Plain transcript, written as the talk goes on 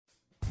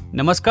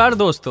नमस्कार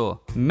दोस्तों,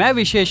 मैं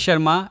विशेष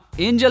शर्मा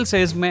एंजल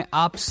सेज में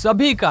आप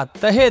सभी का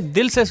तहे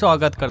दिल से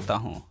स्वागत करता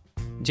हूं।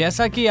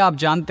 जैसा कि आप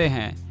जानते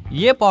हैं,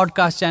 ये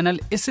पॉडकास्ट चैनल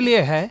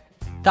इसलिए है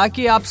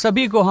ताकि आप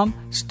सभी को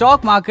हम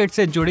स्टॉक मार्केट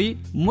से जुड़ी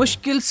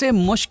मुश्किल से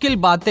मुश्किल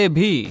बातें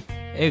भी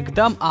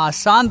एकदम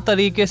आसान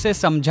तरीके से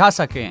समझा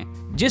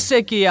सकें,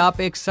 जिससे कि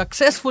आप एक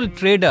सक्सेसफुल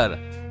ट्रेडर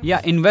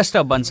या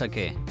इन्वेस्टर बन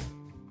सके।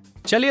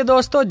 चलिए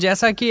दोस्तों,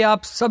 जैसा कि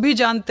आप सभी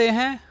जानते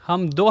हैं,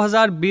 हम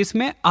 2020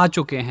 में आ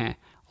चुके हैं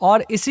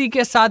और इसी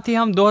के साथ ही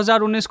हम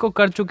 2019 को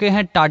कर चुके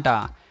हैं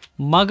टाटा।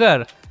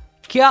 मगर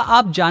क्या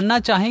आप जानना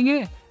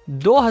चाहेंगे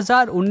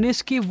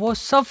 2019 की वो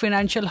सब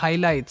फाइनेंशियल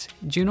हाइलाइट्स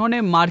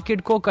जिन्होंने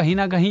मार्केट को कहीं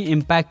ना कहीं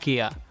इम्पैक्ट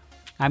किया?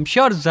 आई एम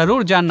श्योर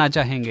ज़रूर जानना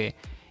चाहेंगे।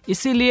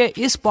 इसीलिए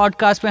इस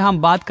पॉडकास्ट में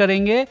हम बात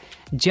करेंगे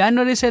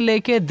जनवरी से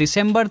लेके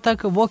दिसंबर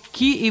तक वो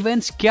की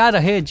इवेंट्स क्या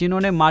रहे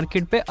जिन्होंने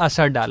मार्केट पे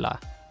असर डाला।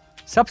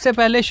 सबसे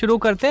पहले शुरू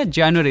करते हैं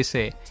जनवरी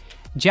से।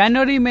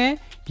 जनवरी में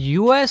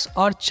यूएस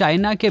और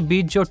चाइना के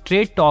बीच जो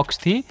ट्रेड टॉक्स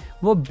थी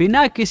वो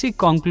बिना किसी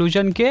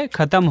कंक्लूजन के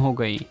खत्म हो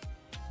गई।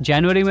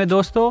 जनवरी में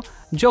दोस्तों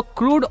जो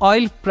क्रूड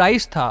ऑयल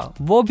प्राइस था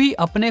वो भी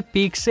अपने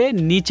पीक से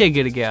नीचे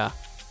गिर गया।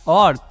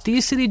 और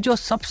तीसरी जो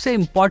सबसे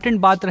इम्पॉर्टेंट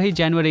बात रही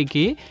जनवरी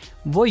की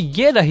वो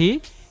ये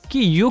रही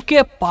कि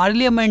यूके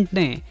पार्लियामेंट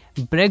ने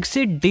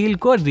ब्रेक्सिट डील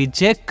को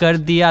रिजेक्ट कर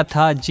दिया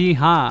था। जी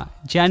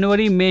हाँ,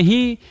 जनवरी में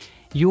ही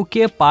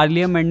यूके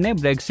पार्लियामेंट ने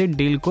ब्रेक्सिट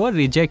डील को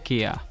रिजेक्ट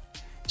किया।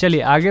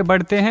 चलिए आगे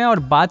बढ़ते हैं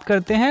और बात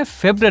करते हैं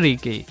फरवरी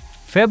की।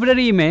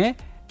 फरवरी में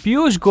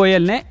पीयूष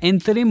गोयल ने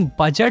इंतरिम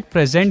बजट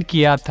प्रेजेंट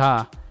किया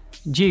था।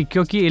 जी,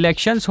 क्योंकि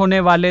इलेक्शंस होने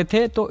वाले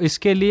थे तो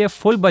इसके लिए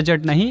फुल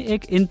बजट नहीं,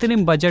 एक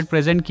इंतरिम बजट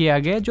प्रेजेंट किया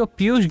गया जो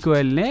पीयूष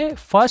गोयल ने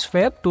 1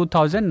 फरवरी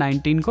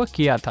 2019 को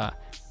किया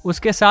था।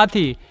 उसके साथ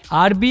ही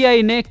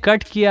आरबीआई ने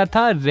कट किया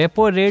था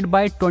repo rate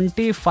by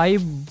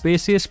 25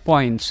 basis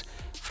points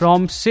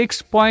from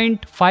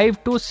 6.5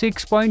 to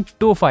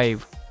 6.25।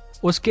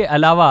 उसके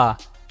अलावा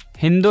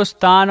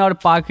हिंदुस्तान और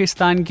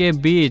पाकिस्तान के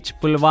बीच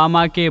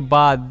पुलवामा के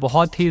बाद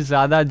बहुत ही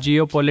ज़्यादा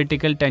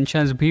जियोपॉलिटिकल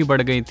टेंशन्स भी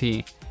बढ़ गई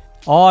थी।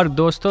 और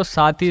दोस्तों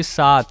साथ ही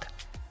साथ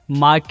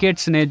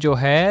मार्केट्स ने जो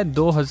है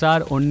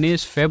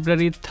 2019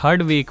 फरवरी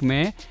 3rd वीक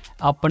में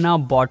अपना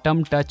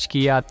बॉटम टच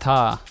किया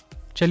था।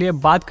 चलिए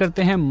बात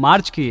करते हैं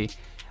मार्च की।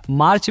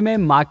 मार्च में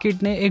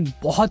मार्केट ने एक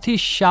बहुत ही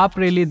शार्प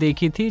रैली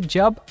देखी थी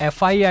जब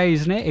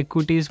एफआईआईज ने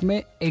इक्विटीज़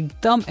में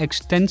एकदम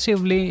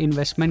एक्सटेंसिवली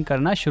इन्वेस्टमेंट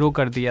करना शुरू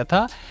कर दिया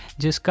था,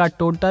 जिसका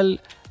टोटल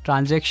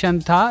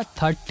ट्रांजैक्शन था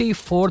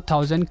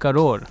 34,000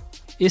 करोड़।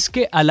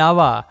 इसके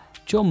अलावा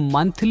जो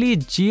मंथली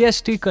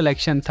जीएसटी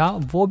कलेक्शन था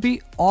वो भी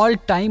ऑल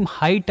टाइम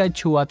हाई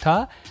टच हुआ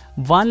था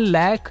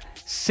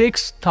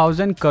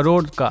 1,06,000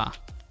 करोड़ का।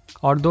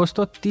 और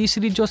दोस्तों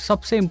तीसरी जो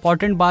सबसे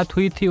इम्पॉर्टेंट बात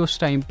हुई थी उस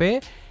टाइम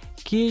पे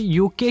कि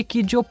यूके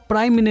की जो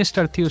प्राइम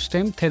मिनिस्टर थी उस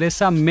टाइम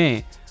थेरेसा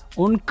मे,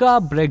 उनका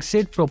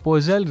ब्रेक्सिट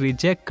प्रपोजल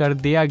रिजेक्ट कर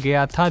दिया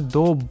गया था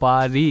 2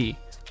 बारी।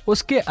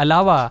 उसके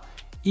अलावा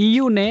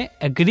ईयू ने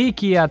एग्री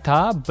किया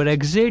था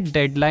ब्रेक्सिट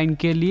डेडलाइन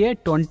के लिए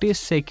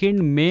 22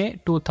 मई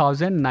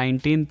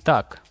 2019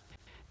 तक।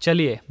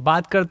 चलिए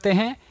बात करते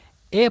हैं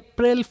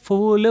अप्रैल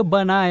फूल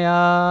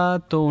बनाया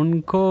तो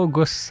उनको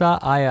गुस्सा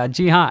आया।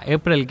 जी हाँ,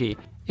 अप्रैल की।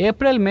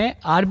 अप्रैल में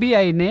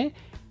आरबीआई ने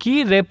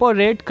की रेपो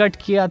रेट कट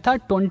किया था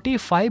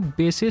 25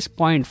 basis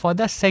point for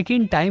the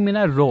second time in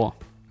a row.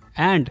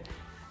 And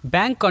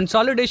bank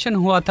consolidation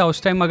हुआ था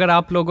उस टाइम, अगर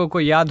आप लोगों को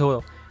याद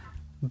हो।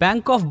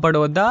 Bank of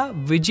Baroda,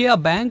 Vijaya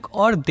Bank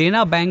और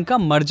देना बैंक का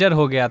मर्जर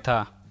हो गया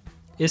था।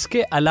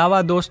 इसके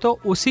अलावा दोस्तों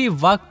उसी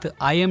वक्त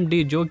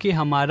आईएमडी जो कि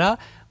हमारा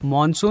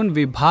मॉनसून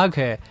विभाग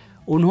है,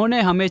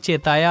 उन्होंने हमें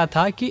चेताया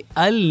था कि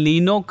अल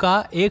नीनो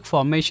का एक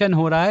फॉर्मेशन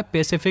हो रहा है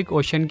पैसिफिक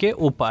ओशन के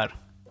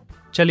ऊपर।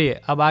 चलिए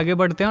अब आगे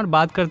बढ़ते हैं और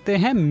बात करते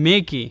हैं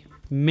मई की।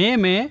 मई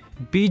में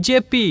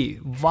बीजेपी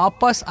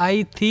वापस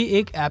आई थी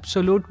एक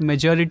एब्सोल्यूट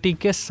मेजॉरिटी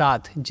के साथ,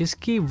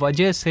 जिसकी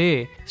वजह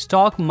से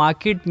स्टॉक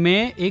मार्केट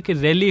में एक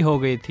रैली हो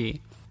गई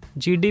थी।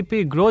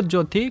 जीडीपी ग्रोथ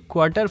जो थी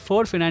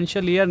Q4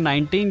 फाइनेंशियल ईयर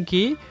 19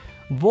 की,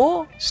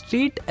 वो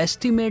स्ट्रीट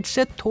एस्टिमेट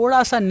से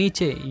थोड़ा सा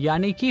नीचे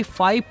यानी कि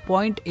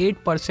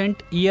 5.8%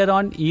 ईयर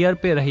ऑन ईयर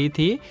पे रही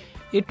थी।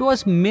 It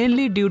was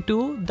mainly due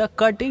to the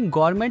cutting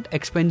government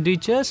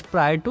expenditures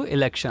prior to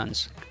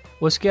elections.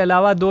 उसके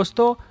अलावा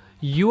दोस्तों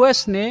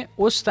यूएस ने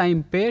उस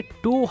टाइम पे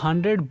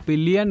 200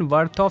 billion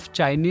worth of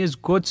Chinese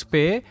goods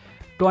पे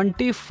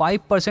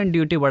 25%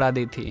 ड्यूटी बढ़ा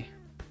दी थी।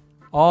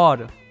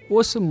 और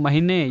उस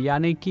महीने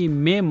यानी कि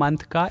मई मंथ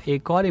का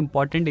एक और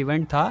इम्पॉर्टेंट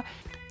इवेंट था।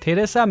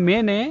 थेरेसा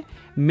मे ने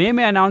मई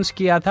में अनाउंस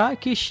किया था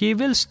कि she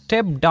will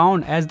step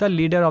down as the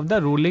leader of the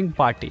ruling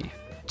party.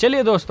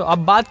 चलिए दोस्तों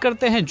अब बात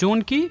करते हैं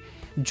जून की।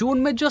 जून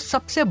में जो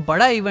सबसे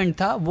बड़ा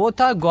इवेंट था वो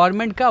था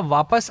गवर्नमेंट का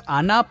वापस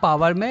आना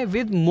पावर में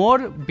with more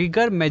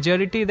bigger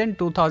majority than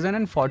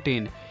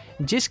 2014,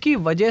 जिसकी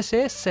वजह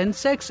से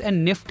सेंसेक्स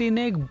एंड निफ्टी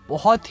ने एक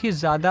बहुत ही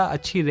ज़्यादा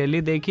अच्छी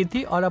रैली देखी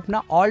थी और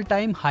अपना ऑल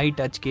टाइम हाई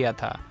टच किया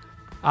था।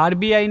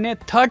 आरबीआई ने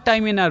 3rd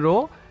time in a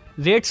row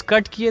rates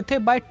cut किए थे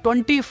बाय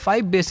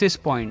 25 बेसिस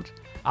पॉइंट।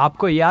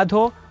 आपको याद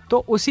हो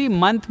तो उसी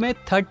मंथ में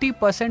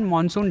 30%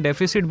 मॉनसून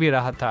डेफिसिट भी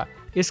रहा था।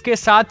 इसके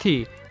साथ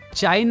ही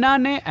चाइना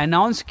ने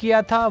अनाउंस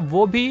किया था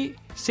वो भी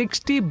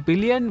 60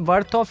 billion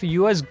worth of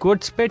US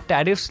goods पे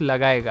टैरिफ्स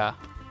लगाएगा।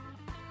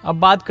 अब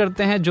बात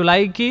करते हैं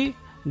जुलाई की।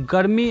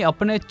 गर्मी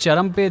अपने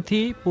चरम पे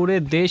थी पूरे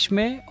देश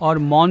में और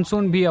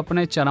मॉनसून भी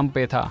अपने चरम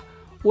पे था।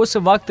 उस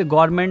वक्त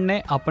गवर्नमेंट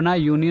ने अपना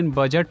यूनियन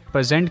बजट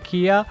प्रेजेंट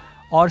किया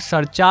और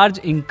सरचार्ज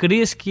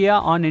इंक्रीज किया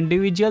on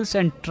individuals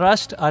and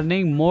trust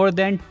earning more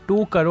than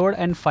 2 crore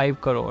and 5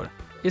 crore.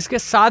 इसके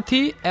साथ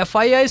ही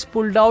FIIs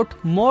pulled out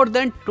more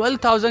than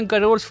 12,000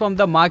 crore from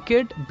the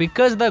market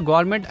because the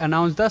government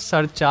announce the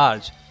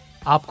surcharge.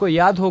 आपको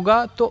याद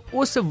होगा तो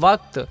उस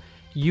वक्त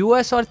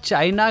यूएस और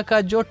चाइना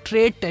का जो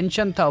ट्रेड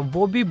टेंशन था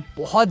वो भी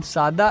बहुत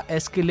ज़्यादा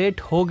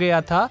एस्केलेट हो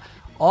गया था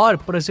और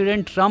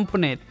प्रेसिडेंट ट्रंप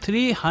ने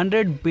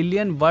 300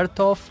 बिलियन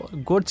वर्थ ऑफ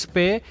गुड्स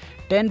पे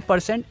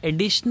 10%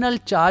 एडिशनल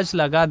चार्ज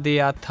लगा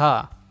दिया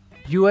था।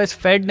 यूएस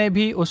फेड ने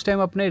भी उस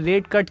टाइम अपने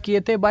रेट कट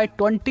किए थे by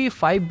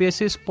 25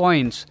 basis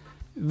points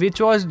which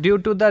was due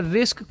to the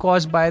risk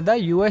caused by the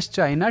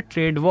US-China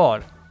trade war.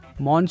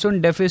 Monsoon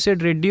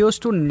deficit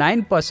reduced to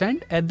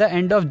 9% at the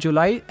end of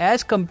July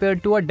as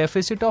compared to a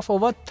deficit of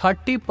over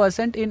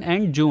 30% in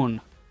end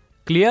June.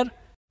 Clear?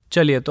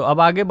 चलिए तो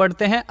अब आगे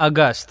बढ़ते हैं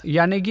अगस्त,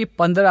 यानी कि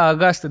 15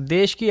 अगस्त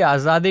देश की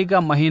आज़ादी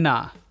का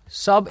महीना।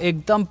 सब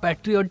एकदम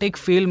पैट्रियोटिक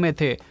फील में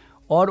थे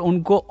और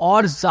उनको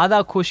और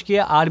ज़्यादा खुश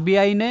किया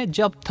RBI ने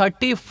जब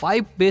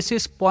 35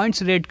 बेसिस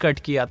पॉइंट्स रेट कट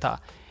किया था।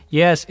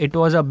 Yes, it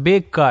was a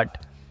big cut.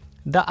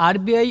 The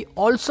RBI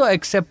also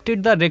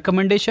accepted the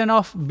recommendation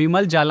of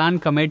Bimal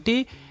Jalan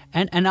committee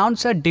and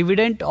announced a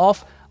dividend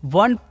of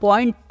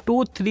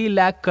 1.23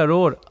 lakh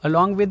crore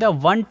along with a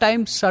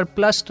one-time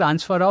surplus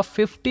transfer of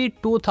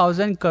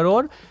 52,000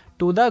 crore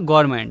to the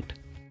government.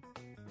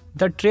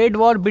 The trade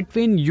war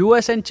between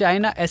US and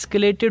China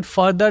escalated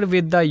further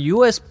with the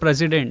US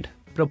president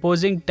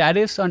proposing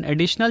tariffs on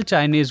additional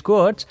Chinese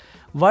goods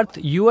worth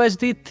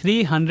USD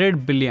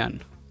 300 billion.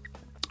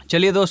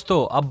 चलिए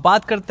दोस्तों अब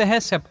बात करते हैं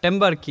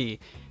सितंबर की।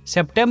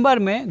 सितंबर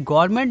में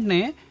government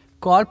ने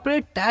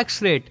corporate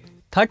tax rate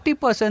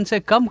 30% से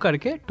कम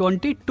करके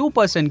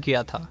 22%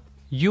 किया था।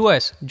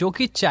 यूएस जो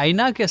कि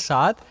चाइना के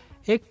साथ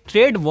एक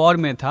ट्रेड वॉर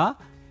में था,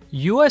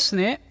 यूएस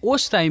ने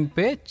उस टाइम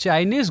पे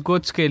चाइनीज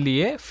गुड्स के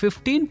लिए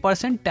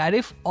 15%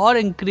 टैरिफ और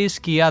इंक्रीज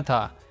किया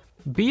था।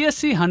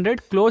 BSE 100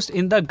 closed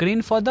in the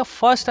green for the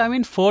first time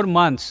in 4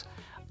 months,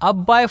 up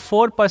by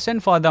 4%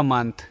 for the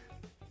month.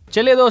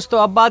 चलिए दोस्तों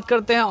अब बात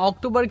करते हैं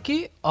अक्टूबर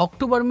की।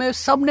 अक्टूबर में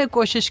सबने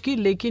कोशिश की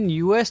लेकिन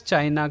यूएस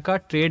चाइना का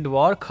ट्रेड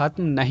वॉर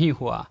खत्म नहीं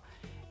हुआ।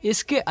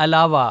 इसके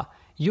अलावा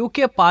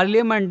यूके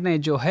पार्लियामेंट ने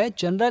जो है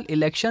जनरल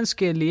इलेक्शंस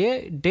के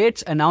लिए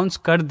डेट्स अनाउंस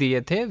कर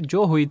दिए थे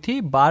जो हुई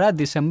थी 12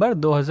 दिसंबर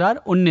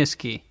 2019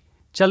 की।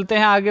 चलते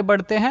हैं आगे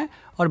बढ़ते हैं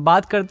और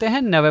बात करते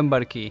हैं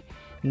नवंबर की।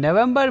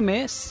 नवंबर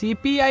में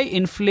CPI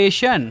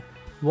inflation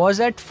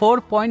was at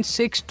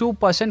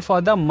 4.62%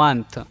 for the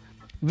month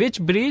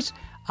which breach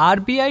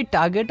RBI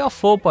target of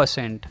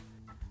 4%।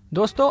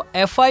 दोस्तों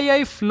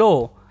FII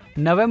फ्लो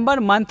नवंबर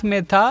मंथ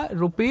में था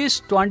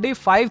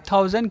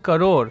 ₹25,000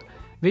 crore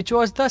which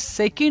was the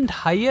second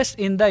highest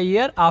in the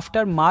year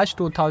after March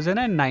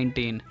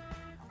 2019।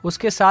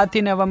 उसके साथ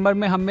ही नवंबर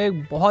में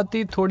हमें बहुत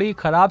ही थोड़ी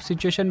ख़राब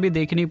सिचुएशन भी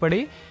देखनी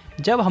पड़ी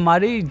जब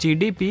हमारी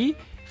GDP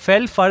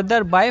फेल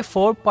फर्दर बाय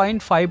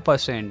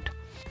 4.5%।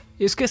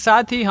 इसके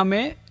साथ ही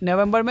हमें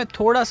नवंबर में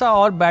थोड़ा सा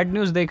और बैड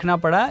न्यूज़ देखना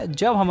पड़ा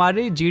जब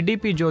हमारी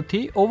GDP जो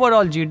थी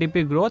overall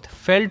GDP growth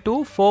fail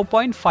to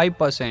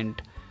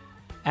 4.5%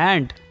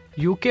 and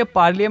UK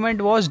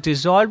parliament was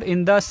dissolved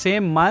in the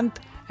same month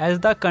as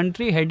the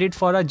country headed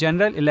for a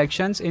general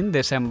elections in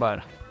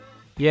December.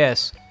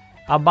 Yes,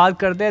 अब बात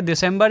करते हैं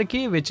दिसंबर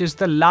की which is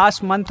the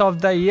last month of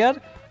the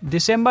year.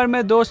 दिसंबर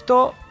में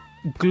दोस्तों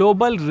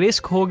global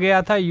risk हो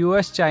गया था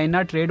US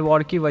चाइना ट्रेड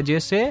वॉर की वजह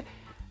से,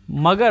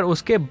 मगर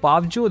उसके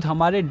बावजूद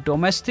हमारे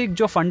डोमेस्टिक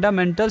जो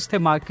फंडामेंटल्स थे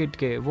मार्केट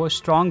के वो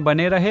स्ट्रॉन्ग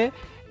बने रहे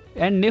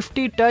and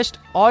Nifty touched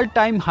all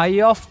time high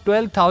of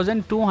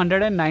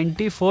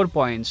 12,294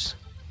 points.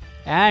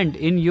 And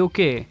in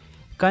UK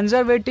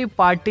conservative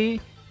party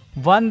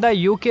won the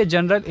UK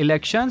general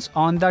elections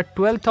on the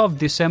 12th of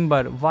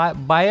December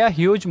by a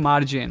huge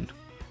margin.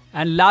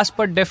 And last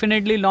but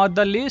definitely not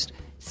the least,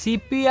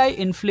 CPI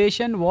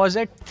inflation was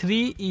at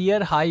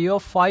 3-year high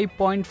of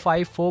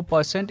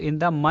 5.54% in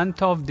the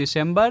month of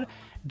December,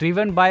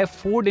 driven by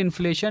food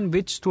inflation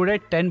which stood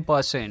at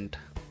 10%.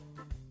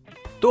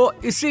 तो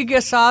इसी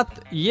के साथ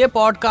ये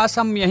podcast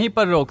हम यहीं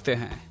पर रोकते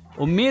हैं।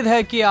 उम्मीद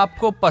है कि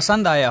आपको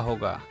पसंद आया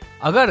होगा।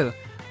 अगर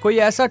कोई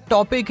ऐसा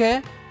टॉपिक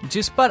है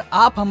जिस पर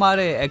आप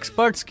हमारे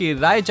एक्सपर्ट्स की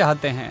राय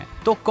चाहते हैं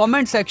तो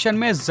कमेंट सेक्शन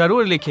में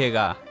ज़रूर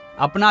लिखिएगा।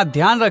 अपना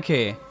ध्यान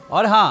रखें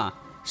और हाँ,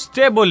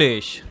 स्टे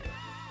बुलिश।